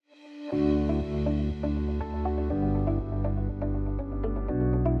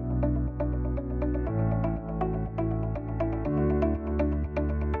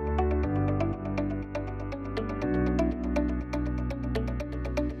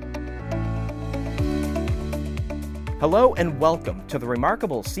Hello and welcome to the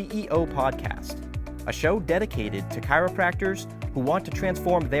Remarkable CEO Podcast, a show dedicated to chiropractors who want to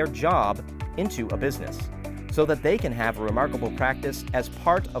transform their job into a business so that they can have a remarkable practice as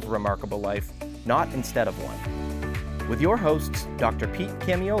part of a remarkable life, not instead of one. With your hosts, Dr. Pete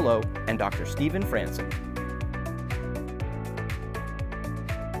Camiolo and Dr. Stephen Franson.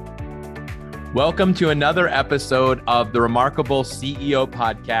 Welcome to another episode of the Remarkable CEO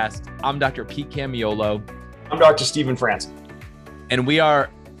Podcast. I'm Dr. Pete Camiolo. I'm Dr. Stephen Franson. And we are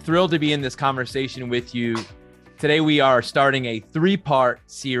thrilled to be in this conversation with you. Today, we are starting a 3-part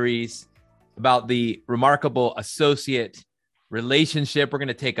series about the remarkable associate relationship. We're going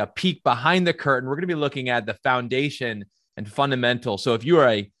to take a peek behind the curtain. We're going to be looking at the foundation and fundamentals. So if you are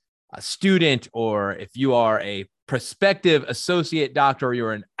a student, or if you are a prospective associate doctor, or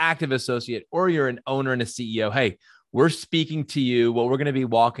you're an active associate, or you're an owner and a CEO, hey, we're speaking to you. What we're going to be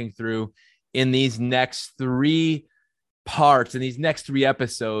walking through in these next 3 parts, and these next 3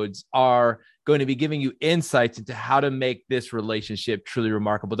 episodes are going to be giving you insights into how to make this relationship truly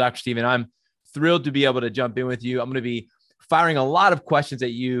remarkable. Dr. Stephen, I'm thrilled to be able to jump in with you. I'm going to be firing a lot of questions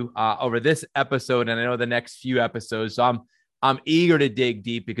at you over this episode, and I know the next few episodes. So I'm eager to dig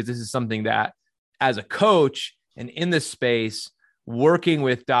deep, because this is something that, as a coach and in this space, working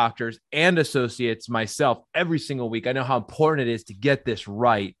with doctors and associates myself every single week, I know how important it is to get this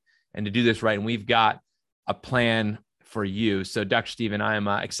right and to do this right. And we've got a plan for you. So Dr. Stephen, I am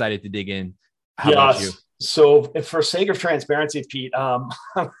excited to dig in. How about you? So for sake of transparency, Pete, I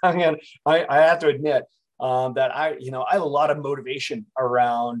have to admit that I have a lot of motivation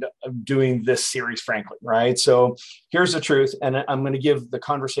around doing this series, frankly, right? So here's the truth. And I'm going to give the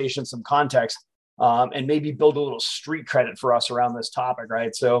conversation some context and maybe build a little street credit for us around this topic,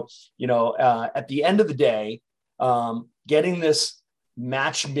 right? So, at the end of the day, getting this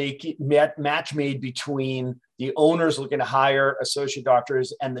match made between the owners looking to hire associate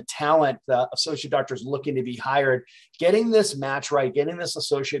doctors and the talent, the associate doctors looking to be hired, getting this match right, getting this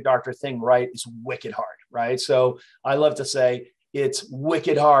associate doctor thing right is wicked hard, right? So I love to say it's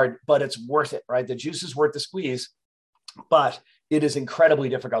wicked hard, but it's worth it, right? The juice is worth the squeeze, but it is incredibly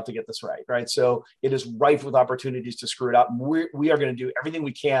difficult to get this right, right? So it is rife with opportunities to screw it up. We are going to do everything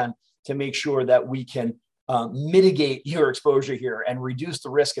we can to make sure that we can mitigate your exposure here and reduce the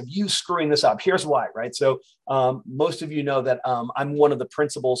risk of you screwing this up. Here's why, right? So most of you know that I'm one of the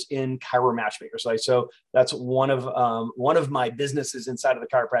principals in Chiro Matchmakers, right? So that's one of my businesses inside of the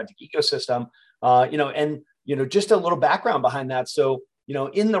chiropractic ecosystem. Just a little background behind that. So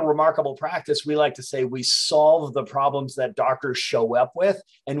in the remarkable practice, we like to say we solve the problems that doctors show up with,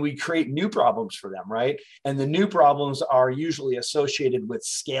 and we create new problems for them, right? And the new problems are usually associated with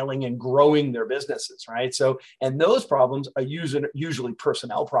scaling and growing their businesses, right? So, and those problems are usually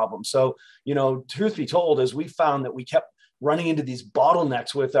personnel problems. So, truth be told, is we found that we kept running into these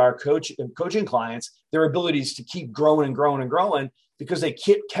bottlenecks with our coaching clients, their abilities to keep growing and growing and growing, because they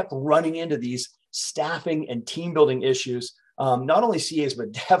kept running into these staffing and team building issues. Not only CAs,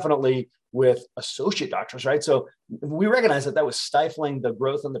 but definitely with associate doctors, right? So we recognize that was stifling the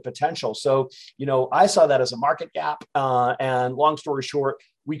growth and the potential. So, I saw that as a market gap. And long story short,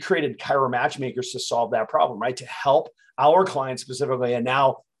 we created Chiro Matchmakers to solve that problem, right? To help our clients specifically, and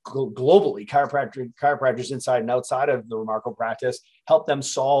now globally, chiropractors inside and outside of the remarkable practice, help them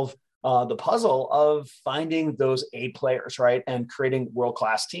solve the puzzle of finding those A players, right? And creating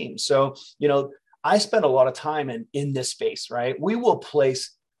world-class teams. So, I spend a lot of time in this space, right? We will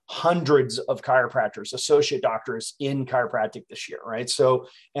place hundreds of chiropractors, associate doctors in chiropractic this year, right? So,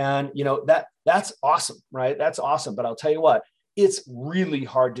 and that's awesome, right? That's awesome. But I'll tell you what, it's really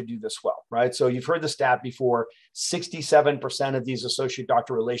hard to do this well, right? So you've heard the stat before, 67% of these associate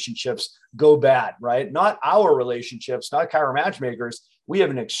doctor relationships go bad, right? Not our relationships, not Chiro Matchmakers. We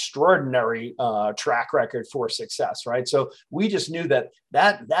have an extraordinary track record for success, right? So we just knew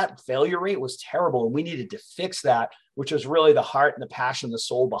that failure rate was terrible, and we needed to fix that, which is really the heart and the passion, the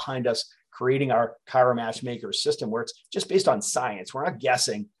soul behind us creating our Chiro Matchmakers system, where it's just based on science. We're not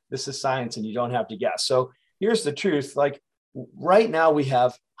guessing. This is science, and you don't have to guess. So here's the truth. Like right now, we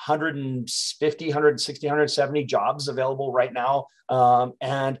have 150, 160, 170 jobs available right now,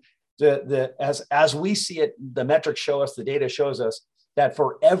 and as we see it, the metrics show us, the data shows us that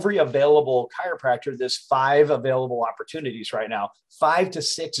for every available chiropractor, there's 5 available opportunities right now, 5 to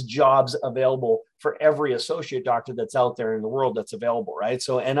 6 jobs available for every associate doctor that's out there in the world that's available, right?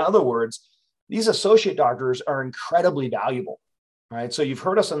 So in other words, these associate doctors are incredibly valuable, right? So you've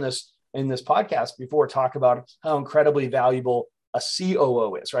heard us in this podcast before talk about how incredibly valuable a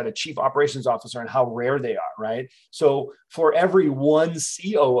COO is, right? A chief operations officer, and how rare they are, right? So for every one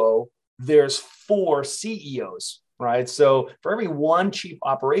COO, there's 4 CEOs, right? So for every one chief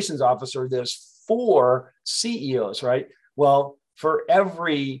operations officer, there's 4 CEOs, right? Well, for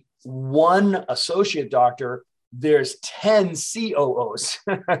every one associate doctor, there's 10 COOs.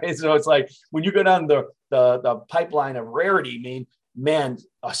 Right? So it's like when you go down the pipeline of rarity, I mean, man,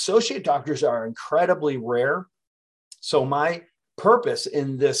 associate doctors are incredibly rare. So my purpose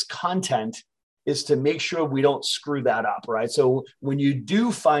in this content is to make sure we don't screw that up, right? So when you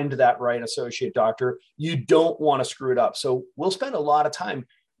do find that right associate doctor, you don't want to screw it up. So we'll spend a lot of time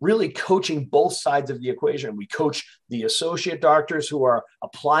really coaching both sides of the equation. We coach the associate doctors who are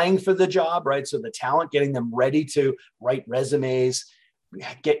applying for the job, right? So the talent, getting them ready to write resumes,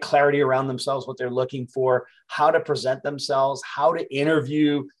 get clarity around themselves, what they're looking for, how to present themselves, how to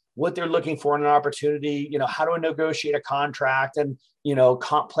interview, what they're looking for in an opportunity, how to negotiate a contract and,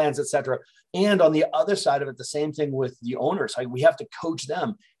 comp plans, et cetera. And on the other side of it, the same thing with the owners. Like we have to coach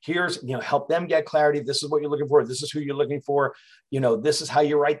them. Here's, help them get clarity. This is what you're looking for. This is who you're looking for. This is how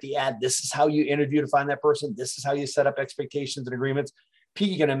you write the ad. This is how you interview to find that person. This is how you set up expectations and agreements. Pete,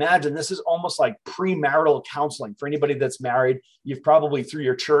 you can imagine this is almost like premarital counseling for anybody that's married. You've probably through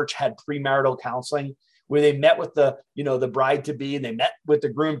your church had premarital counseling where they met with the bride to be and they met with the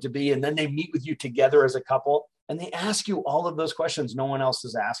groom to be, and then they meet with you together as a couple. And they ask you all of those questions no one else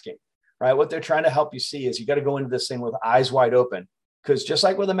is asking. Right? What they're trying to help you see is you got to go into this thing with eyes wide open, because just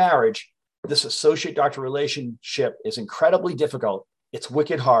like with a marriage, this associate doctor relationship is incredibly difficult. It's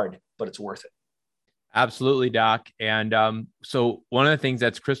wicked hard, but it's worth it. Absolutely, Doc. And so one of the things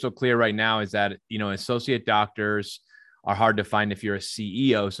that's crystal clear right now is that, associate doctors are hard to find if you're a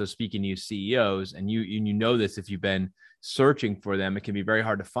CEO. So speaking to you CEOs, and you know this, if you've been searching for them, it can be very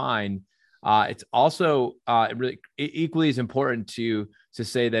hard to find. It's also really equally as important to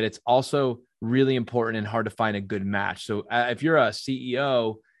say that it's also really important and hard to find a good match. So if you're a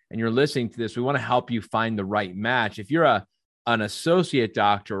CEO and you're listening to this, we want to help you find the right match. If you're an associate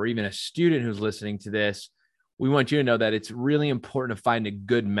doctor or even a student who's listening to this, we want you to know that it's really important to find a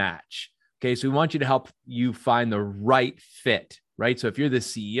good match. Okay. So we want you to help you find the right fit, right? So if you're the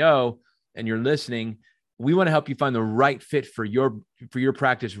CEO and you're listening, we want to help you find the right fit for your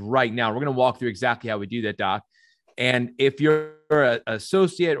practice right now. We're going to walk through exactly how we do that, Doc. And if you're an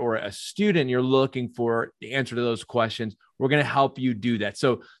associate or a student, you're looking for the answer to those questions, we're going to help you do that.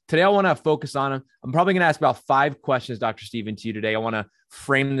 So today I want to focus on them. I'm probably going to ask about 5 questions, Dr. Stephen, to you today. I want to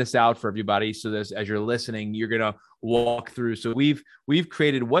frame this out for everybody. So this, as you're listening, you're going to walk through. So we've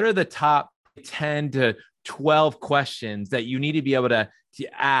created, what are the top 10 to 12 questions that you need to be able to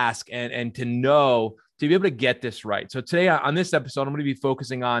ask and to know to be able to get this right. So today on this episode, I'm going to be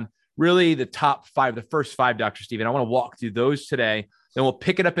focusing on really the top 5, the first 5, Dr. Stephen. I want to walk through those today. Then we'll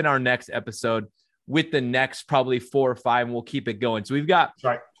pick it up in our next episode with the next probably 4 or 5, and we'll keep it going. So we've got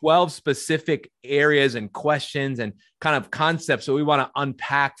 12 specific areas and questions and kind of concepts that we want to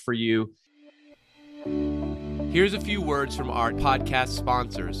unpack for you. Here's a few words from our podcast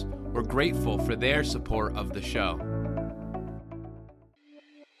sponsors. We're grateful for their support of the show.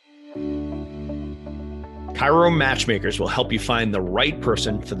 Chiro Matchmakers will help you find the right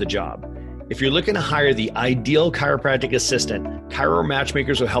person for the job. If you're looking to hire the ideal chiropractic assistant, Chiro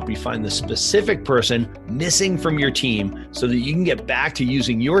Matchmakers will help you find the specific person missing from your team so that you can get back to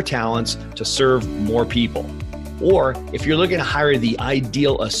using your talents to serve more people. Or if you're looking to hire the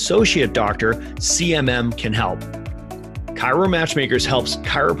ideal associate doctor, CMM can help. Chiro Matchmakers helps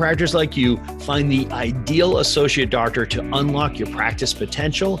chiropractors like you find the ideal associate doctor to unlock your practice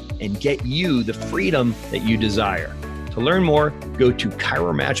potential and get you the freedom that you desire. To learn more, go to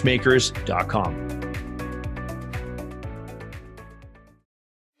chiromatchmakers.com.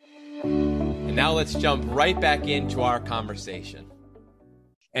 And now let's jump right back into our conversation.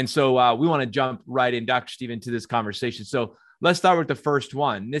 And so we want to jump right in, Dr. Stephen, to this conversation. So let's start with the first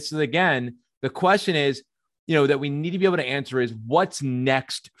one. This is, again, the question is, that we need to be able to answer is, what's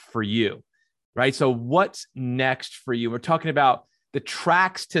next for you, right? So what's next for you? We're talking about the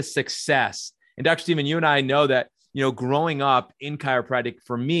tracks to success. And Dr. Stephen, you and I know that, growing up in chiropractic,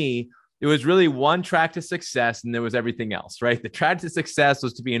 for me, it was really one track to success and there was everything else, right? The track to success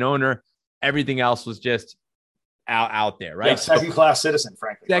was to be an owner. Everything else was just out there, right? Yeah, second-class citizen,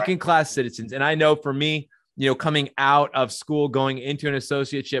 frankly. Second-class citizens. And I know for me, coming out of school, going into an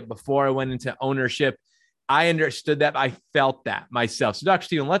associateship before I went into ownership, I understood that. I felt that myself. So Dr.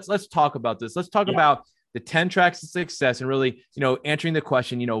 Stephen, let's talk about this. Let's talk about the 10 tracks to success and really, answering the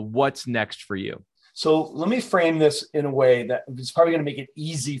question, what's next for you? So let me frame this in a way that it's probably going to make it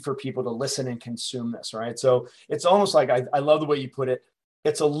easy for people to listen and consume this, right? So it's almost like, I love the way you put it.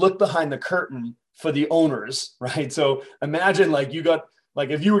 It's a look behind the curtain for the owners, right? So imagine like you got like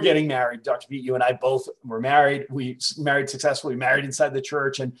if you were getting married, Dr. Pete, you and I both were married. We married successfully, married inside the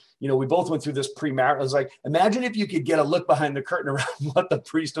church. And, we both went through this premarital. It was like, imagine if you could get a look behind the curtain around what the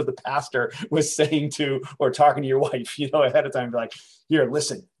priest or the pastor was saying to, or talking to your wife, ahead of time, be like, here,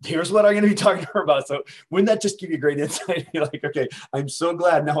 listen, here's what I'm going to be talking to her about. So wouldn't that just give you great insight? You're like, okay, I'm so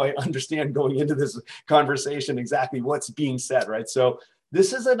glad now I understand going into this conversation exactly what's being said, right? So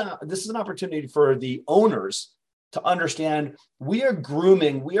this is an opportunity for the owners to understand we are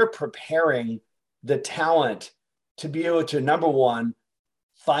grooming, we are preparing the talent to be able to, number one,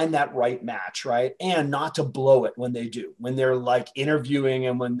 find that right match, right? And not to blow it when they do, when they're like interviewing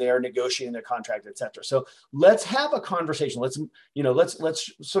and when they're negotiating their contract, et cetera. So let's have a conversation. Let's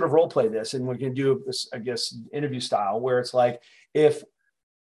sort of role play this, and we can do this, I guess, interview style, where it's like, if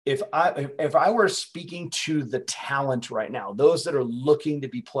I were speaking to the talent right now, those that are looking to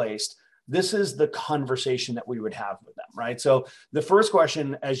be placed, this is the conversation that we would have with them, right? So the first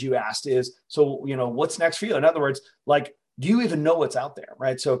question, as you asked, is, so, what's next for you? In other words, like, do you even know what's out there,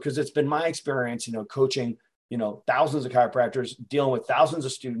 right? So, because it's been my experience, coaching, thousands of chiropractors, dealing with thousands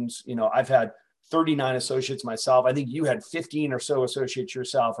of students. I've had 39 associates myself. I think you had 15 or so associates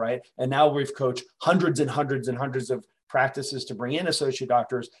yourself, right? And now we've coached hundreds and hundreds and hundreds of practices to bring in associate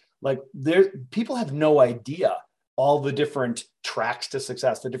doctors. Like, people have no idea all the different tracks to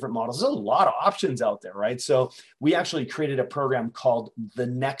success, the different models. There's a lot of options out there, right? So we actually created a program called the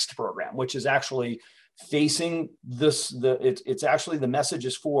Next Program, which is actually facing this. It's actually, the message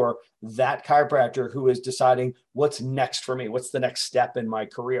is for that chiropractor who is deciding what's next for me, what's the next step in my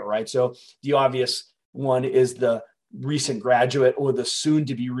career, right? So the obvious one is the recent graduate or the soon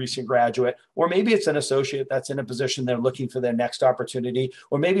to be recent graduate, or maybe it's an associate that's in a position they're looking for their next opportunity,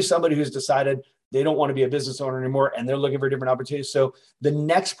 or maybe somebody who's decided they don't want to be a business owner anymore and they're looking for different opportunities. So the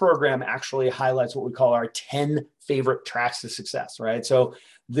Next Program actually highlights what we call our 10 favorite tracks to success, right? So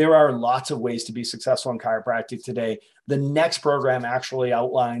there are lots of ways to be successful in chiropractic today. The Next Program actually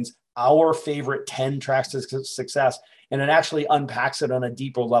outlines our favorite 10 tracks to success, and it actually unpacks it on a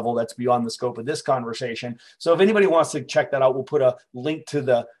deeper level that's beyond the scope of this conversation. So if anybody wants to check that out, we'll put a link to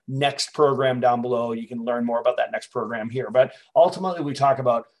the Next Program down below. You can learn more about that Next Program here. But ultimately, we talk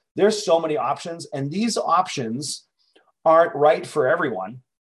about there's so many options, and these options aren't right for everyone,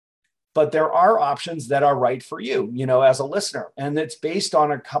 but there are options that are right for you, as a listener. And it's based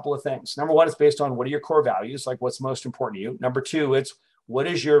on a couple of things. Number one, it's based on what are your core values, like what's most important to you. Number two, it's what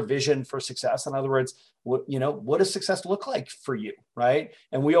is your vision for success? In other words, what does success look like for you, right?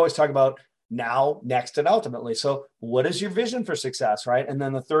 And we always talk about now, next, and ultimately. So what is your vision for success, right? And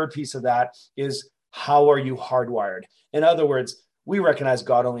then the third piece of that is, how are you hardwired? In other words, we recognize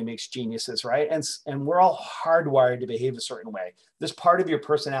God only makes geniuses, right? And we're all hardwired to behave a certain way. This part of your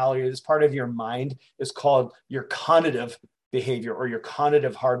personality, this part of your mind is called your cognitive behavior or your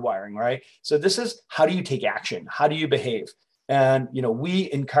cognitive hardwiring, right? So this is, how do you take action? How do you behave? And, we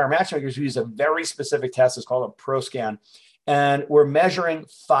in chiromatchmakers, we use a very specific test. It's called a ProScan. And we're measuring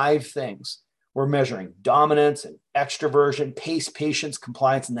 5 things. We're measuring dominance and extroversion, pace, patience,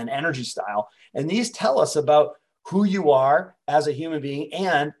 compliance, and then energy style. And these tell us about who you are as a human being,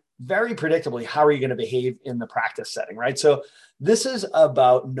 and very predictably, how are you going to behave in the practice setting, right? So this is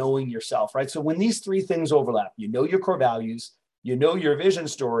about knowing yourself, right? So when these 3 things overlap, your core values, your vision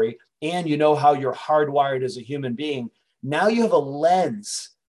story, and how you're hardwired as a human being, now you have a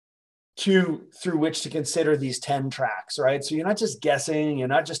lens through which to consider these 10 tracks, right? So you're not just guessing, you're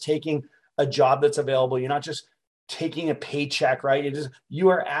not just taking a job that's available, you're not just taking a paycheck, right? You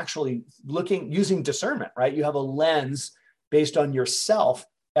are actually using discernment, right? You have a lens based on yourself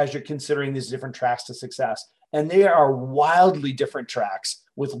as you're considering these different tracks to success. And they are wildly different tracks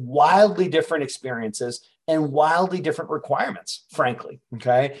with wildly different experiences and wildly different requirements, frankly.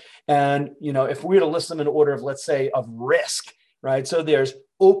 Okay. And, if we were to list them in order of, let's say, of risk, right? So there's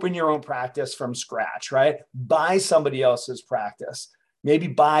open your own practice from scratch, right? Buy somebody else's practice. Maybe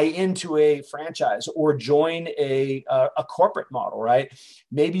buy into a franchise or join a corporate model, right?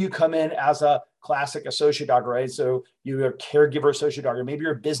 Maybe you come in as a classic associate doctor, right? So you're a caregiver associate doctor. Maybe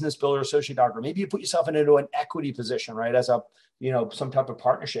you're a business builder associate doctor. Maybe you put yourself into an equity position, right? As a, some type of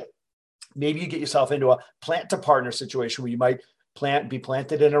partnership. Maybe you get yourself into a plant to partner situation where you might be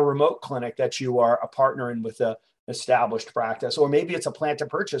planted in a remote clinic that you are a partner in with a established practice. Or maybe it's a plant to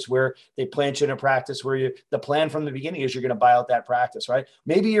purchase where they plant you in a practice where the plan from the beginning is you're going to buy out that practice, right?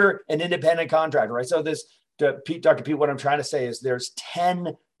 Maybe you're an independent contractor, right? So Dr. Pete, what I'm trying to say is there's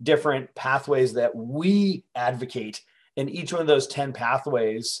 10 different pathways that we advocate, and each one of those 10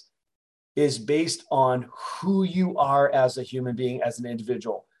 pathways is based on who you are as a human being, as an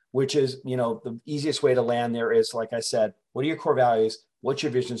individual, which is, the easiest way to land there is, like I said, what are your core values? what's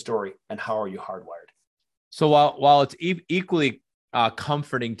your vision story, and how are you hardwired? So while it's equally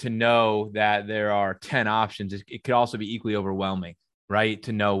comforting to know that there are 10 options, it could also be equally overwhelming, right?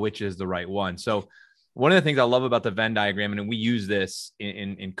 To know which is the right one. So one of the things I love about the Venn diagram, and we use this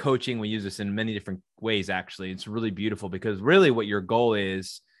in coaching, we use this in many different ways, actually. It's really beautiful because really what your goal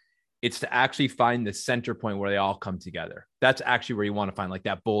is, it's to actually find the center point where they all come together. That's actually where you want to find like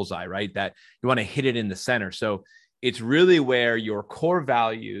that bullseye, right? That you want to hit it in the center. So it's really where your core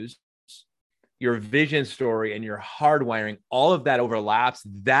values, your vision story, and your hardwiring, all of that overlaps.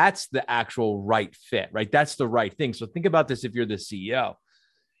 That's the actual right fit, right? That's the right thing. So think about this. If you're the CEO,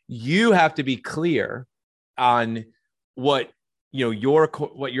 you have to be clear on what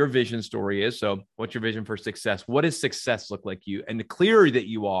your vision story is. So what's your vision for success? What does success look like you? And the clearer that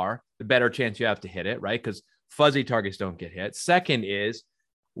you are, the better chance you have to hit it, right? Because fuzzy targets don't get hit. Second is,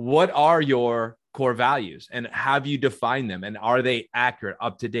 what are your core values, and have you defined them, and are they accurate,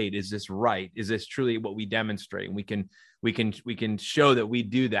 up to date? Is this right? Is this truly what we demonstrate? And we can show that we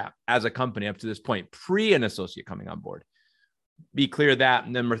do that as a company up to this point, pre an associate coming on board. Be clear that.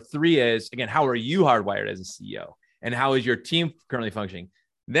 And number 3 is, again, how are you hardwired as a CEO, and how is your team currently functioning?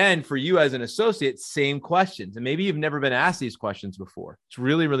 Then for you as an associate, same questions. And maybe you've never been asked these questions before. It's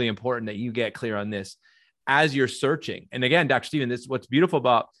really, really important that you get clear on this as you're searching. And again, Dr. Stephen, this is what's beautiful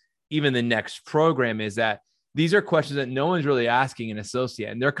about even the next program, is that these are questions that no one's really asking an associate.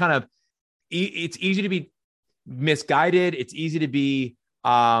 And they're kind of, it's easy to be misguided. It's easy to be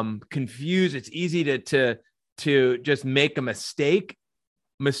confused. It's easy to just make a mistake.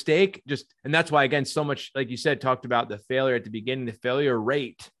 And that's why, again, so much, like you said, talked about the failure at the beginning, the failure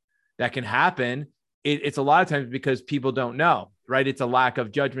rate that can happen. It's a lot of times because people don't know, right? It's a lack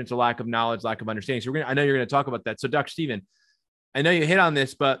of judgment, it's a lack of knowledge, lack of understanding. So I know you're going to talk about that. So Dr. Stephen, I know you hit on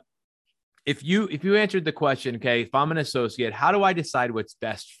this, but if you answered the question, okay, if I'm an associate, how do I decide what's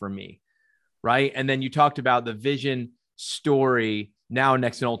best for me? Right. And then you talked about the vision story, now,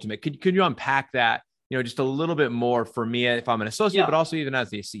 next, and ultimate. Could you unpack that, just a little bit more for me if I'm an associate, but also even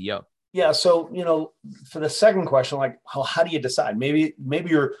as the CEO? Yeah. So, for the second question, like how do you decide? Maybe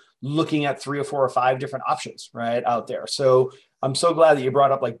you're looking at 3 or 4 or 5 different options right out there. So I'm so glad that you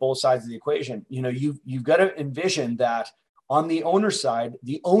brought up like both sides of the equation. You've got to envision that on the owner side,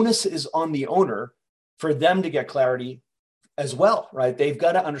 the onus is on the owner for them to get clarity as well, right? They've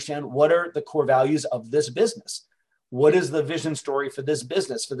got to understand, what are the core values of this business? What is the vision story for this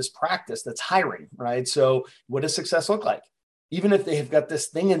business, for this practice that's hiring, right? So what does success look like? Even if they have got this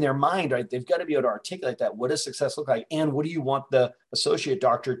thing in their mind, right, they've got to be able to articulate that. What does success look like? And what do you want the associate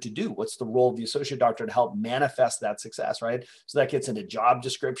doctor to do? What's the role of the associate doctor to help manifest that success, right? So that gets into job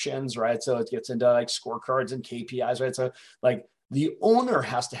descriptions, right? So it gets into like scorecards and KPIs, right? So like the owner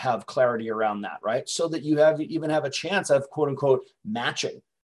has to have clarity around that, right? So that you even have a chance of quote unquote matching,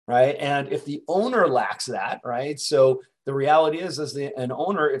 right? And if the owner lacks that, right? So the reality is an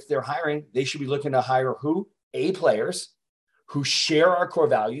owner, if they're hiring, they should be looking to hire who? A players who share our core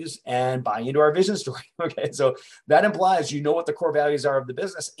values and buy into our vision story. Okay. So that implies what the core values are of the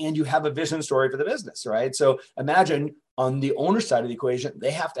business, and you have a vision story for the business, right? So imagine on the owner side of the equation,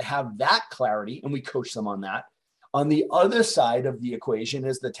 they have to have that clarity, and we coach them on that. On the other side of the equation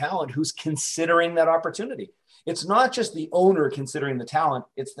is the talent who's considering that opportunity. It's not just the owner considering the talent,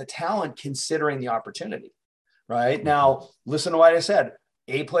 it's the talent considering the opportunity, right? Now, listen to what I said,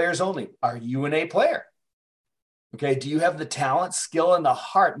 A players only. Are you an A player? Okay. Do you have the talent, skill, and the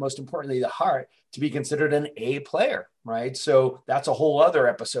heart, most importantly, the heart, to be considered an A player, right? So that's a whole other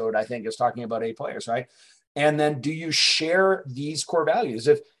episode, I think, is talking about A players, right? And then do you share these core values?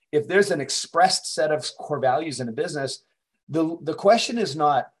 If there's an expressed set of core values in a business, the question is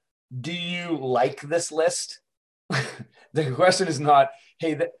not, do you like this list? The question is not,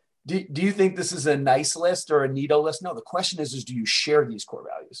 hey, do you think this is a nice list or a neato list? No, the question is do you share these core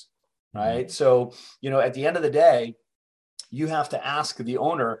values? Right. So, at the end of the day, you have to ask the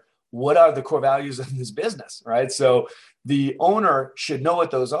owner, what are the core values of this business? Right. So the owner should know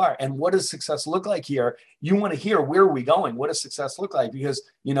what those are. And what does success look like here? You want to hear, where are we going? What does success look like? Because,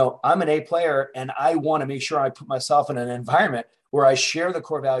 I'm an A player, and I want to make sure I put myself in an environment where I share the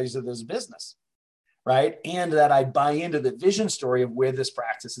core values of this business. Right. And that I buy into the vision story of where this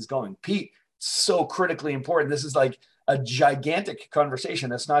practice is going. Pete, so critically important. This is like a gigantic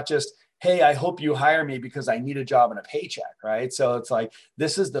conversation. It's not just, hey, I hope you hire me because I need a job and a paycheck, right? So it's like,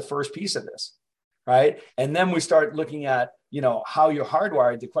 this is the first piece of this, right? And then we start looking at, how you're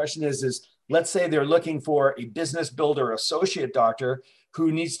hardwired. The question is let's say they're looking for a business builder associate doctor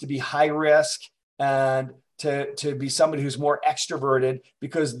who needs to be high risk and to be somebody who's more extroverted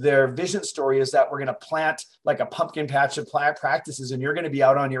because their vision story is that we're going to plant like a pumpkin patch of plant practices and you're going to be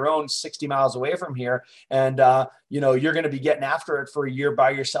out on your own 60 miles away from here. And, you're going to be getting after it for a year by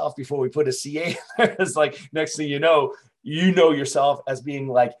yourself before we put a CA. It's like, next thing you know yourself as being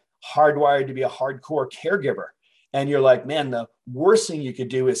like hardwired to be a hardcore caregiver. And you're like, man, the worst thing you could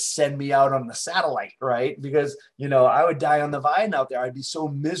do is send me out on the satellite, right? Because, I would die on the vine out there. I'd be so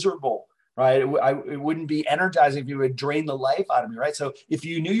miserable, right? It wouldn't be energizing if you would drain the life out of me, right? So if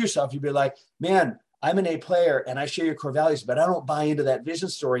you knew yourself, you'd be like, man, I'm an A player and I share your core values, but I don't buy into that vision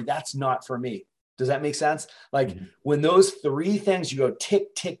story. That's not for me. Does that make sense? Like when those three things, you go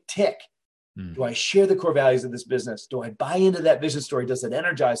tick, tick, tick. Do I share the core values of this business? Do I buy into that vision story? Does it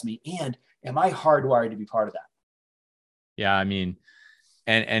energize me? And am I hardwired to be part of that? Yeah. I mean,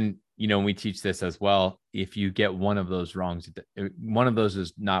 and we teach this as well. If you get one of those wrongs, one of those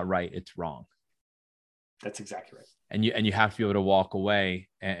is not right, it's wrong. That's exactly right. And you have to be able to walk away.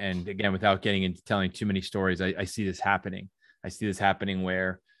 And again, without getting into telling too many stories, I see this happening. I see this happening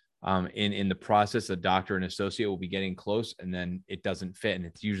where in the process, a doctor and associate will be getting close and then it doesn't fit. And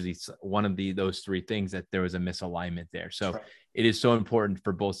it's usually one of those three things that there was a misalignment there. So It is so important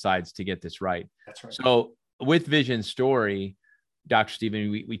for both sides to get this right. That's right. So with Vision Story, Dr.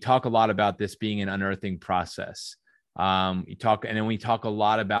 Stephen, we talk a lot about this being an unearthing process. We talk a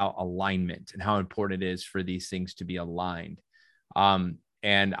lot about alignment and how important it is for these things to be aligned.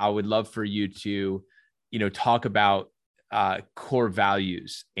 And I would love for you to, talk about core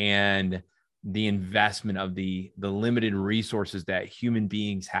values and the investment of the limited resources that human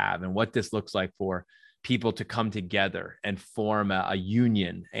beings have and what this looks like for people to come together and form a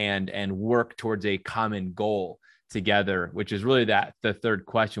union and work towards a common goal together, which is really the third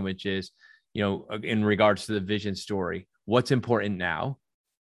question, which is, in regards to the vision story, what's important now,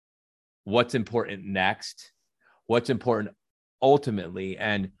 what's important next, what's important ultimately,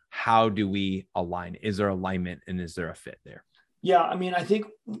 and how do we align? Is there alignment and is there a fit there? Yeah, I mean, I think,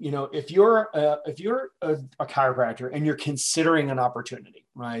 if you're a chiropractor and you're considering an opportunity,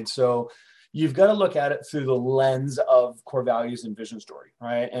 right? So you've got to look at it through the lens of core values and vision story,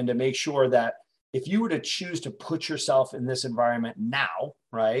 right? And to make sure that if you were to choose to put yourself in this environment now,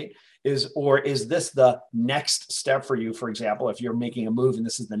 right, is this the next step for you? For example, if you're making a move and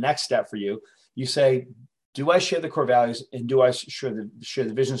this is the next step for you, you say, do I share the core values and do I share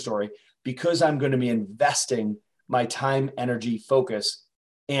the vision story? Because I'm going to be investing my time, energy, focus,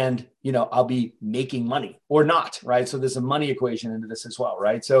 and, I'll be making money or not, right? So there's a money equation into this as well,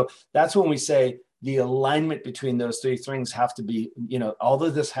 right? So that's when we say the alignment between those three things have to be, all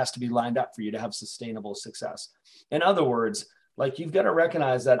of this has to be lined up for you to have sustainable success. In other words, like you've got to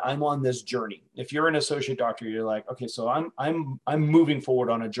recognize that I'm on this journey. If you're an associate doctor, you're like, okay, so I'm moving forward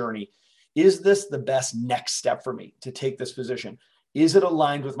on a journey. Is this the best next step for me to take this position? Is it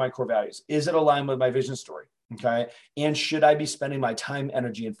aligned with my core values? Is it aligned with my vision story? Okay. And should I be spending my time,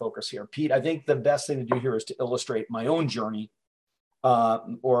 energy, and focus here? Pete, I think the best thing to do here is to illustrate my own journey,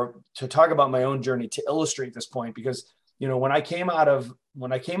 or to talk about my own journey to illustrate this point, because, when I came out of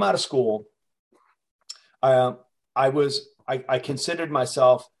school, I considered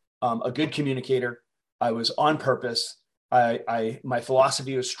myself a good communicator. I was on purpose. My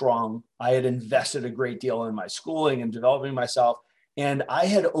philosophy was strong. I had invested a great deal in my schooling and developing myself. And I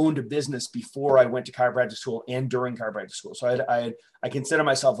had owned a business before I went to chiropractic school and during chiropractic school. So I consider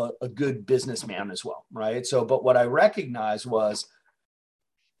myself a good businessman as well, right? So, but what I recognized was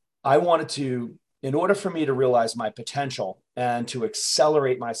I wanted to, in order for me to realize my potential and to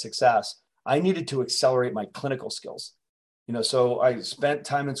accelerate my success, I needed to accelerate my clinical skills. So I spent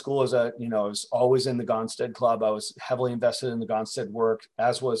time in school I was always in the Gonstead Club. I was heavily invested in the Gonstead work,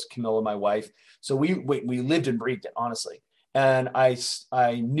 as was Camilla, my wife. So we lived and breathed it, honestly. And I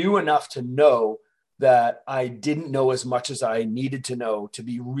knew enough to know that I didn't know as much as I needed to know to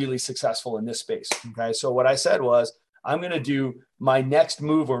be really successful in this space. Okay. So what I said was, I'm going to do my next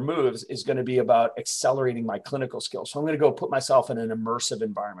move or moves is going to be about accelerating my clinical skills. So I'm going to go put myself in an immersive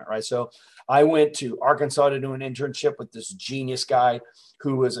environment, right? So I went to Arkansas to do an internship with this genius guy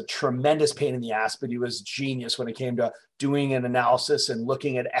who was a tremendous pain in the ass, but he was genius when it came to doing an analysis and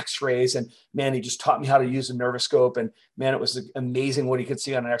looking at x-rays. And man, he just taught me how to use a nervoscope. And man, it was amazing what he could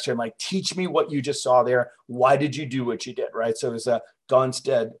see on an x-ray. I'm like, teach me what you just saw there. Why did you do what you did, right? So it was a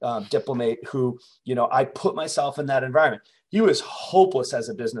Gonstead, diplomate, who, I put myself in that environment. He was hopeless as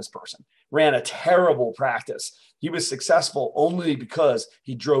a business person, ran a terrible practice. He was successful only because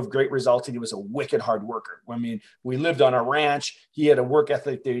he drove great results and he was a wicked hard worker. I mean, we lived on a ranch. He had a work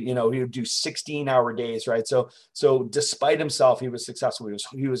ethic that, he would do 16-hour days, right? So despite himself, he was successful.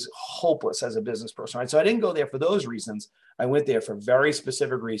 He was hopeless as a business person, right? So I didn't go there for those reasons. I went there for very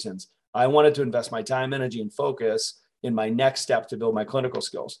specific reasons. I wanted to invest my time, energy, and focus in my next step to build my clinical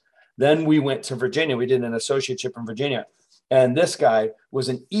skills. Then we went to Virginia. We did an associateship in Virginia. And this guy was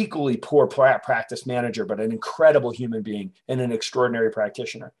an equally poor practice manager, but an incredible human being and an extraordinary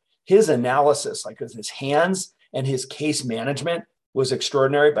practitioner. His analysis, like with his hands and his case management, was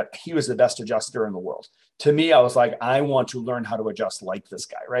extraordinary, but he was the best adjuster in the world. To me, I was like, I want to learn how to adjust like this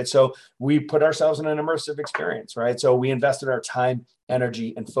guy, right? So we put ourselves in an immersive experience, right? So we invested our time,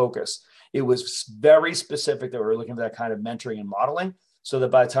 energy, and focus. It was very specific that we were looking for that kind of mentoring and modeling, so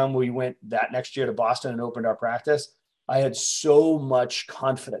that by the time we went that next year to Boston and opened our practice, I had so much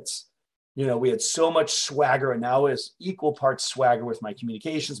confidence. We had so much swagger, and now is equal parts swagger with my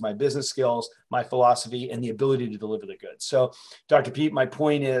communications, my business skills, my philosophy, and the ability to deliver the goods. So, Dr. Pete, my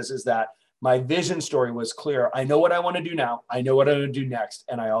point is that my vision story was clear. I know what I want to do now. I know what I'm going to do next.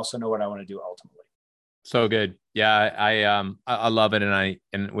 And I also know what I want to do ultimately. So good. Yeah. I love it.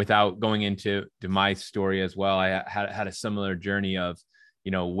 And without going into my story as well, I had a similar journey of,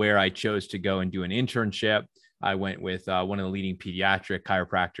 where I chose to go and do an internship. I went with one of the leading pediatric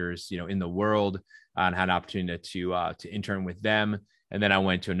chiropractors, in the world, and had an opportunity to intern with them. And then I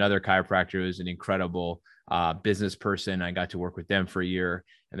went to another chiropractor who was an incredible business person. I got to work with them for a year,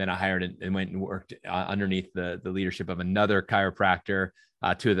 and then I hired and went and worked underneath the leadership of another chiropractor,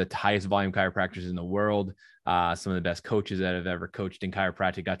 two of the highest volume chiropractors in the world, some of the best coaches that have ever coached in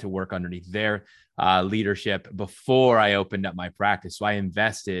chiropractic. Got to work underneath their leadership before I opened up my practice. So I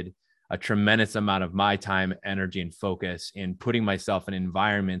invested a tremendous amount of my time, energy, and focus in putting myself in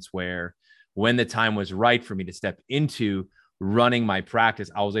environments where, when the time was right for me to step into running my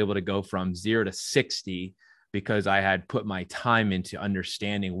practice, I was able to go from 0 to 60 because I had put my time into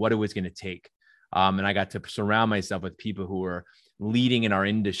understanding what it was going to take. And I got to surround myself with people who were leading in our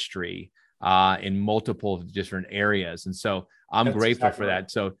industry in multiple different areas. And so I'm grateful for that.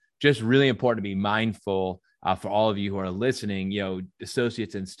 So just really important to be mindful for all of you who are listening,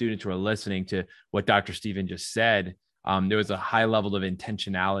 associates and students who are listening to what Dr. Stephen just said. There was a high level of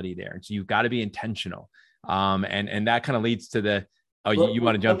intentionality there. And so you've got to be intentional. And that kind of leads to the, you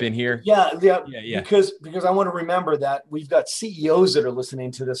want to jump in here? Yeah. Because I want to remember that we've got CEOs that are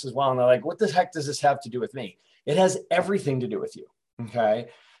listening to this as well. And they're like, what the heck does this have to do with me? It has everything to do with you. Okay.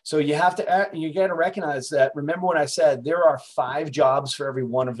 So you got to recognize that. Remember when I said there are 5 jobs for every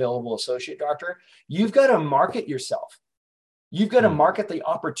one available associate doctor? You've got to market yourself. You've got to market the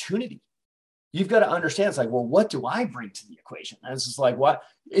opportunity. You've got to understand, it's like, well, what do I bring to the equation? And it's just like, what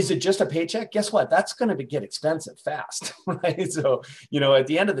is it, just a paycheck? Guess what? That's going to get expensive fast, right? So, at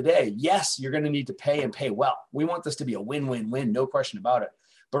the end of the day, yes, you're going to need to pay and pay well. We want this to be a win-win-win, no question about it.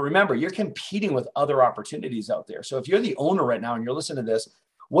 But remember, you're competing with other opportunities out there. So if you're the owner right now and you're listening to this,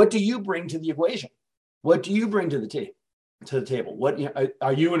 what do you bring to the equation? What do you bring to the table?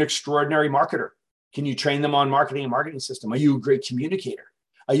 Are you an extraordinary marketer? Can you train them on marketing system? Are you a great communicator?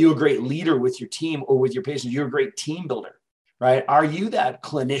 Are you a great leader with your team or with your patients? You're a great team builder, right? Are you that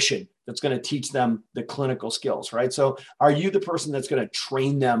clinician that's going to teach them the clinical skills, right? So are you the person that's going to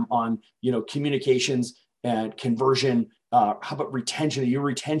train them on, communications and conversion? How about retention? Are you a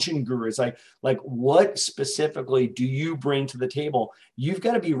retention guru? It's like what specifically do you bring to the table? You've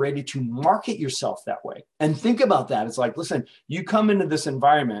got to be ready to market yourself that way. And think about that. It's like, listen, you come into this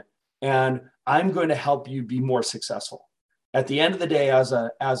environment and I'm going to help you be more successful. At the end of the day, as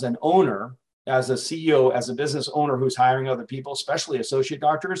an owner, as a CEO, as a business owner who's hiring other people, especially associate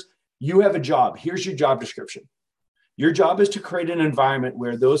doctors, you have a job. Here's your job description. Your job is to create an environment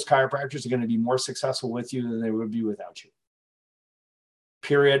where those chiropractors are going to be more successful with you than they would be without you.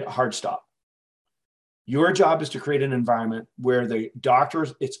 Period. Hard stop. Your job is to create an environment where the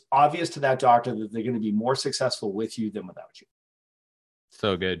doctors, it's obvious to that doctor that they're going to be more successful with you than without you.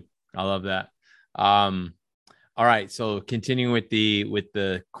 So good. I love that. All right. So continuing with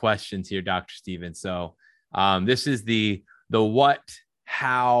the questions here, Dr. Stephen. So this is the what,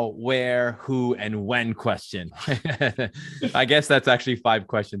 how, where, who, and when question. I guess that's actually 5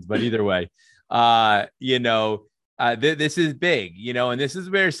 questions, but either way, this is big, and this is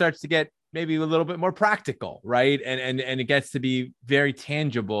where it starts to get maybe a little bit more practical, right? And it gets to be very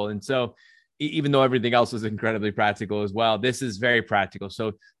tangible. And so even though everything else is incredibly practical as well, this is very practical.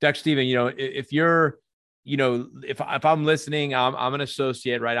 So Dr. Stephen, if you're if I'm listening, I'm an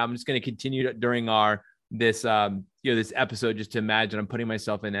associate, right? I'm just going to continue during this episode, just to imagine I'm putting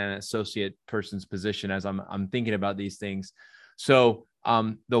myself in an associate person's position as I'm thinking about these things. So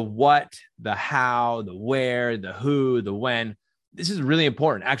the what, the how, the where, the who, the when, this is really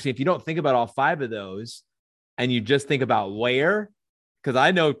important. Actually, if you don't think about all 5 of those and you just think about where, because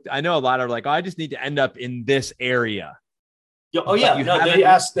I know a lot are like, oh, I just need to end up in this area. Oh yeah. No, they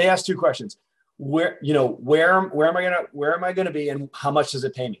asked 2 questions. Where am I gonna be, and how much does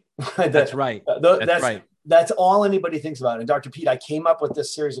it pay me? That's right. That's right. That's all anybody thinks about. And Dr. Pete, I came up with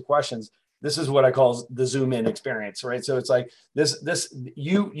this series of questions. This is what I call the zoom in experience, right? So it's like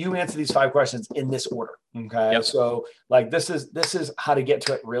you answer these 5 questions in this order. Okay. Yep. So like, this is how to get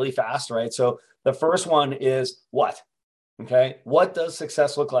to it really fast, right? So the first one is what? Okay. What does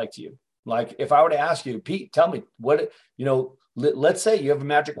success look like to you? Like, if I were to ask you, Pete, tell me what, let's say you have a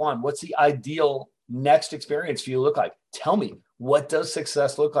magic wand. What's the ideal next experience for you look like? Tell me, what does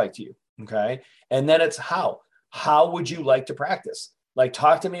success look like to you? Okay. And then it's how would you like to practice? Like,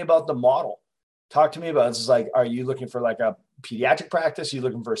 talk to me about the model. Talk to me about, it's like, are you looking for like a pediatric practice? Are you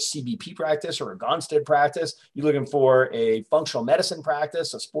looking for a CBP practice or a Gonstead practice? You looking for a functional medicine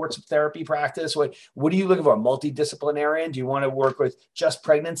practice, a sports therapy practice? What are you looking for? A multidisciplinarian? Do you want to work with just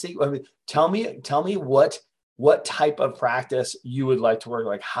pregnancy? I mean, tell me what type of practice you would like to work.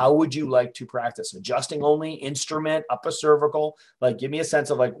 Like, how would you like to practice? Adjusting only, instrument, upper cervical? Like, give me a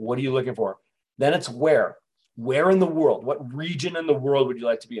sense of like, what are you looking for? Then it's where in the world, what region in the world would you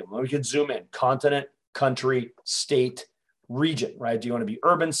like to be in? Well, we could zoom in: continent, country, state, region, right? Do you want to be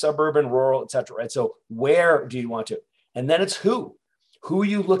urban, suburban, rural, et cetera, right? So where do you want to? And then it's who are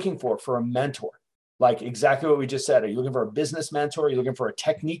you looking for a mentor? Like, exactly what we just said. Are you looking for a business mentor? Are you looking for a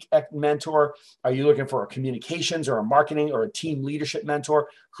technique mentor? Are you looking for a communications or a marketing or a team leadership mentor?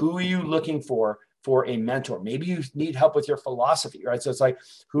 Who are you looking for a mentor? Maybe you need help with your philosophy, right? So it's like,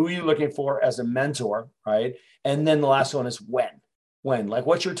 who are you looking for as a mentor, right? And then the last one is when, like,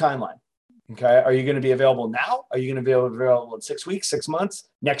 what's your timeline? Okay. Are you going to be available now? Are you going to be available in 6 weeks, 6 months,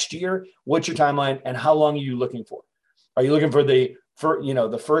 next year? What's your timeline, and how long are you looking for? Are you looking for the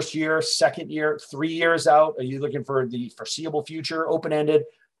first year, second year, 3 years out? Are you looking for the foreseeable future, open-ended?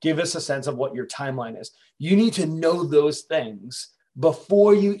 Give us a sense of what your timeline is. You need to know those things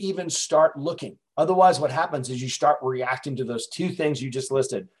before you even start looking. Otherwise, what happens is you start reacting to those 2 things you just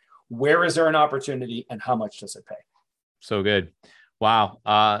listed. Where is there an opportunity, and how much does it pay? So good. Wow.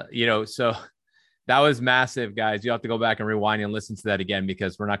 So that was massive, guys. You have to go back and rewind and listen to that again,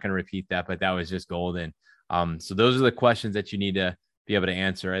 because we're not going to repeat that, but that was just golden. So those are the questions that you need to be able to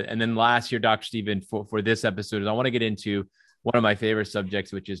answer. And then last year, Dr. Stephen, for this episode, I want to get into one of my favorite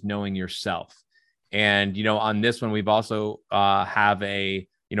subjects, which is knowing yourself. And, on this one, we've also have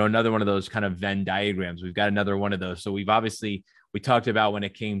another one of those kind of Venn diagrams. We've got another one of those. So we talked about when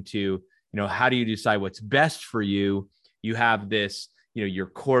it came to, how do you decide what's best for you? You have this, your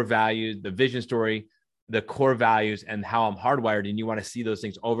core values, the vision story, the core values, and how I'm hardwired. And you want to see those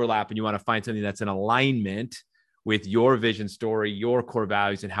things overlap, and you want to find something that's in alignment with your vision story, your core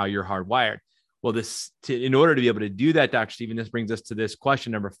values, and how you're hardwired. Well, in order to be able to do that, Dr. Stephen, this brings us to this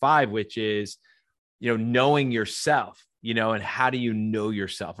question number 5, which is, knowing yourself, and how do you know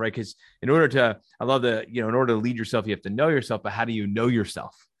yourself, right? Because in order to lead yourself, you have to know yourself, but how do you know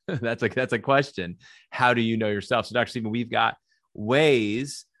yourself? That's a question. How do you know yourself? So Dr. Stephen, we've got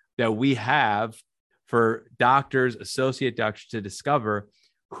ways that we have for doctors, associate doctors, to discover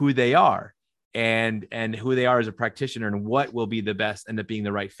who they are and who they are as a practitioner, and what will be the best, end up being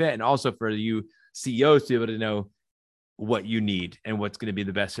the right fit. And also for you CEOs to be able to know what you need and what's going to be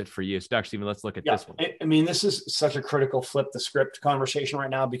the best fit for you. So Dr. Stephen, let's look at this one. I mean, this is such a critical flip the script conversation right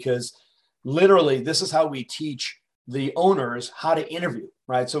now, because literally this is how we teach the owners how to interview,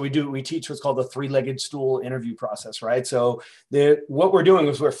 right? So we teach what's called the 3-legged stool interview process, right? So what we're doing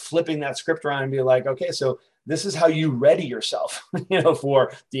is we're flipping that script around and be like, okay, so this is how you ready yourself,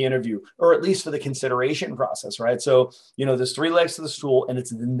 for the interview, or at least for the consideration process, right? So, there's 3 legs to the stool, and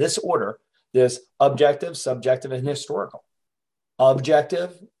it's in this order. There's objective, subjective, and historical.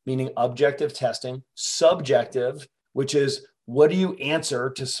 Objective, meaning objective testing. Subjective, which is what do you answer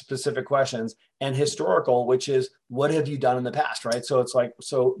to specific questions, and historical, which is what have you done in the past, right? So it's like,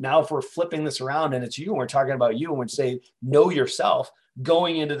 so now if we're flipping this around and it's you, and we're talking about you, and we say, know yourself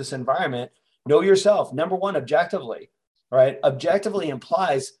going into this environment, know yourself. Number 1, objectively, right? Objectively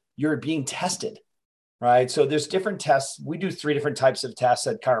implies you're being tested, right? So there's different tests. We do 3 different types of tests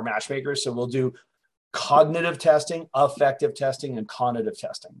at Chiro Matchmakers. So we'll do cognitive testing, affective testing, and cognitive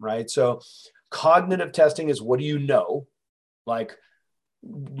testing, right? So cognitive testing is, what do you know? Like,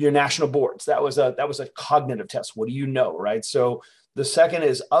 your national boards. That was a cognitive test. What do you know, right? So the second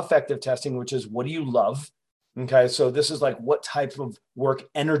is affective testing, which is what do you love? Okay, so this is like what type of work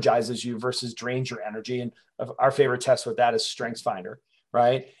energizes you versus drains your energy. And our favorite test with that is StrengthsFinder,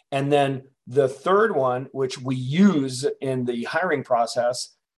 right? And then the third one, which we use in the hiring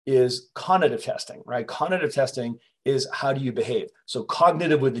process, is cognitive testing, right? Cognitive testing is how do you behave? So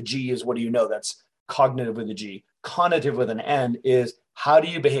cognitive with a G is what do you know? That's cognitive with a G. Cognitive with an N is how do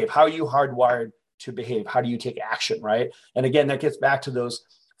you behave? How are you hardwired to behave? How do you take action, right? And again, that gets back to those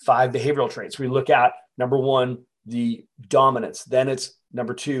 5 behavioral traits. We look at number 1, the dominance. Then it's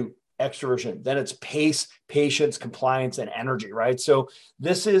number 2, extroversion. Then it's pace, patience, compliance, and energy, right? So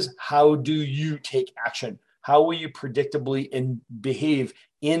this is how do you take action? How will you predictably behave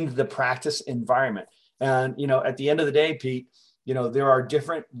in the practice environment? And, at the end of the day, Pete, there are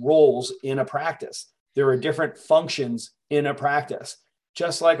different roles in a practice. There are different functions in a practice.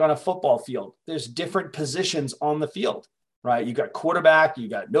 Just like on a football field, there's different positions on the field, right? You've got quarterback,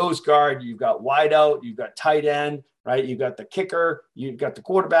 you've got nose guard, you've got wide out, you've got tight end, right? You've got the kicker, you've got the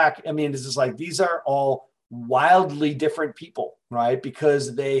quarterback. I mean, this is like, these are all wildly different people, right?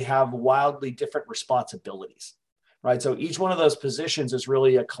 Because they have wildly different responsibilities, right? So each one of those positions is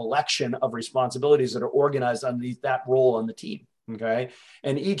really a collection of responsibilities that are organized underneath that role on the team. Okay.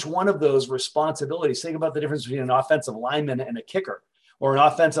 And each one of those responsibilities, think about the difference between an offensive lineman and a kicker, or an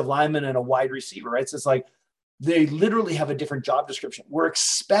offensive lineman and a wide receiver, right? So it's like, they literally have a different job description. We're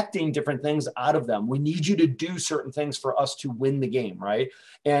expecting different things out of them. We need you to do certain things for us to win the game, right?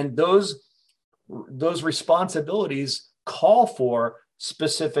 And those responsibilities call for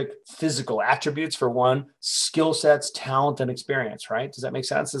specific physical attributes for one, skill sets, talent, and experience, right? Does that make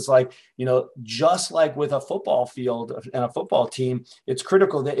sense? It's like, just like with a football field and a football team, it's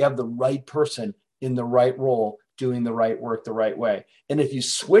critical that you have the right person in the right role, doing the right work the right way. And if you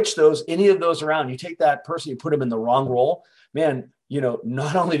switch any of those around, you take that person, you put them in the wrong role, man,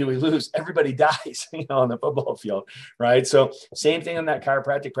 not only do we lose, everybody dies, on the football field, right? So same thing in that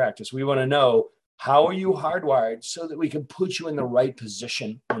chiropractic practice. We want to know, how are you hardwired so that we can put you in the right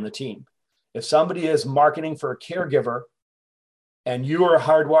position on the team? If somebody is marketing for a caregiver and you are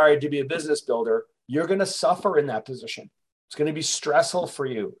hardwired to be a business builder, you're going to suffer in that position. It's going to be stressful for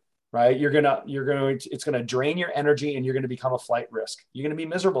you, right? It's going to drain your energy and you're going to become a flight risk. You're going to be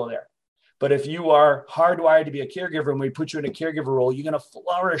miserable there. But if you are hardwired to be a caregiver and we put you in a caregiver role, you're going to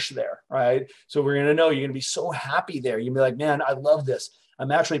flourish there, right? So we're going to know you're going to be so happy there. You'll be like, man, I love this.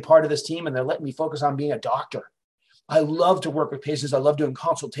 I'm actually part of this team and they're letting me focus on being a doctor. I love to work with patients. I love doing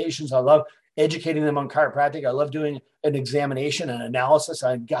consultations. I love educating them on chiropractic. I love doing an examination and analysis.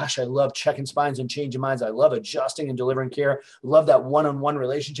 I love checking spines and changing minds. I love adjusting and delivering care. I love that one-on-one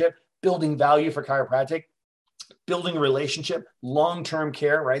relationship, building value for chiropractic, building a relationship, long-term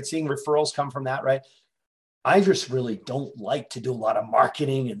care, right? Seeing referrals come from that, right? I just really don't like to do a lot of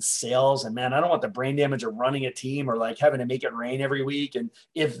marketing and sales. And man, I don't want the brain damage of running a team or like having to make it rain every week and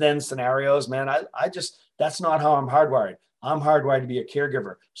if-then scenarios, man. That's not how I'm hardwired. I'm hardwired to be a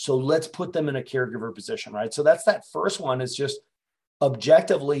caregiver. So let's put them in a caregiver position, right? So that's that first one, is just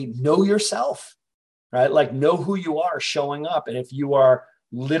objectively know yourself, right? Like know who you are showing up. And if you are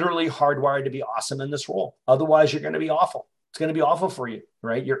literally hardwired to be awesome in this role, otherwise you're going to be awful. It's going to be awful for you,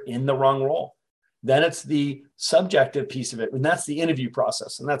 right? You're in the wrong role. Then it's the subjective piece of it. And that's the interview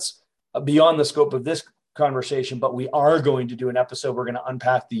process. And that's beyond the scope of this conversation, but we are going to do an episode. We're going to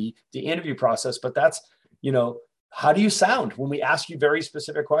unpack the interview process, but that's, how do you sound when we ask you very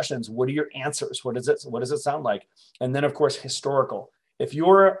specific questions? What are your answers? What does it sound like? And then of course, historical. If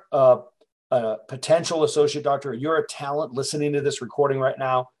you're a potential associate doctor, or you're a talent listening to this recording right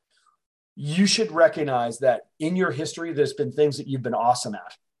now, you should recognize that in your history, there's been things that you've been awesome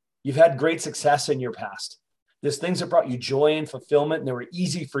at. You've had great success in your past. There's things that brought you joy and fulfillment and they were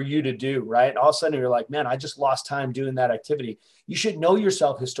easy for you to do, right? All of a sudden you're like, man, I just lost time doing that activity. You should know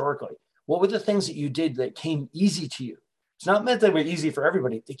yourself historically. What were the things that you did that came easy to you? It's not meant that they were easy for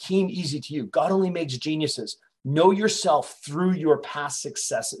everybody. They came easy to you. God only makes geniuses. Know yourself through your past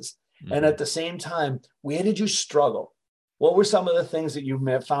successes. Mm-hmm. And at the same time, where did you struggle? What were some of the things that you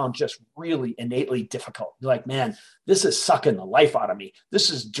may have found just really innately difficult? You're like, man, this is sucking the life out of me.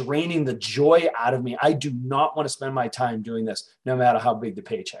 This is draining the joy out of me. I do not want to spend my time doing this, no matter how big the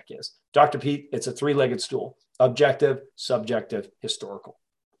paycheck is. Dr. Pete, it's a 3-legged stool: objective, subjective, historical.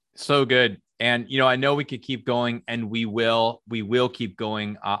 So good. And, I know we could keep going, and we will keep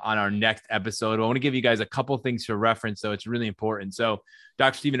going on our next episode. I want to give you guys a couple things to reference. So it's really important. So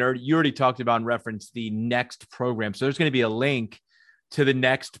Dr. Stephen, you already talked about and referenced the next program. So there's going to be a link to the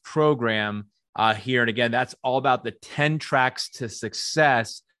next program here. And again, that's all about the 10 tracks to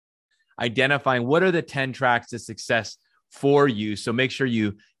success, identifying what are the 10 tracks to success for you. So make sure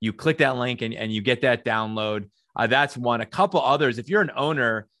you click that link and you get that download. That's one. A couple others. If you're an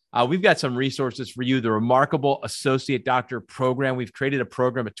owner, we've got some resources for you. The Remarkable Associate Doctor Program. We've created a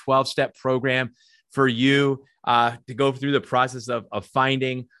program, a 12-step program for you to go through the process of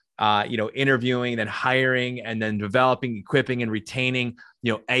finding, interviewing, then hiring, and then developing, equipping, and retaining,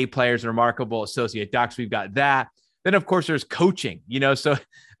 A players and Remarkable Associate Docs. We've got that. Then, of course, there's coaching, so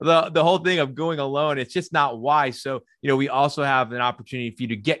the whole thing of going alone, it's just not wise. So, we also have an opportunity for you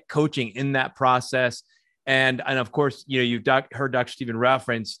to get coaching in that process. And of course, you've heard Dr. Stephen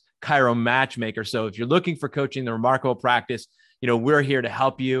reference Chiro Matchmaker. So if you're looking for coaching the Remarkable practice, we're here to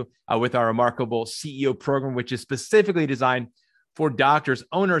help you with our Remarkable CEO program, which is specifically designed for doctors,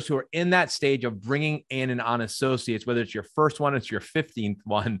 owners who are in that stage of bringing in and on associates, whether it's your first one, it's your 15th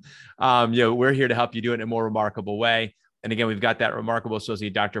one. We're here to help you do it in a more remarkable way. And again, we've got that Remarkable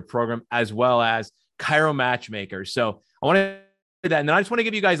Associate Doctor program as well as Chiro Matchmaker. So I want to do that. And then I just want to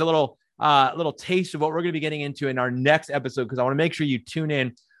give you guys a little taste of what we're going to be getting into in our next episode, because I want to make sure you tune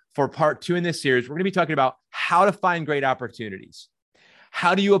in for part 2 in this series. We're going to be talking about how to find great opportunities.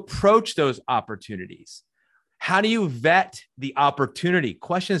 How do you approach those opportunities? How do you vet the opportunity?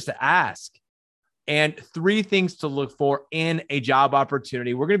 Questions to ask, and 3 things to look for in a job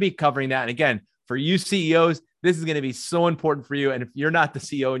opportunity. We're going to be covering that. And again, for you CEOs, this is going to be so important for you. And if you're not the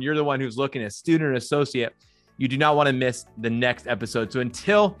CEO and you're the one who's looking at student or associate, you do not want to miss the next episode. So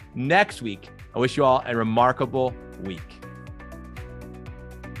until next week, I wish you all a remarkable week.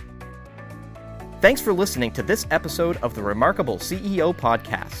 Thanks for listening to this episode of the Remarkable CEO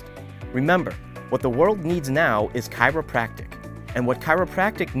Podcast. Remember, what the world needs now is chiropractic, and what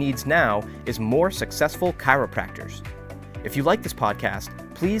chiropractic needs now is more successful chiropractors. If you like this podcast,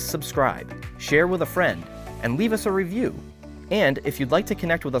 please subscribe, share with a friend, and leave us a review. And if you'd like to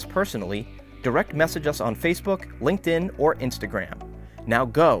connect with us personally, direct message us on Facebook, LinkedIn, or Instagram. Now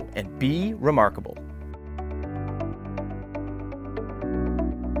go and be remarkable.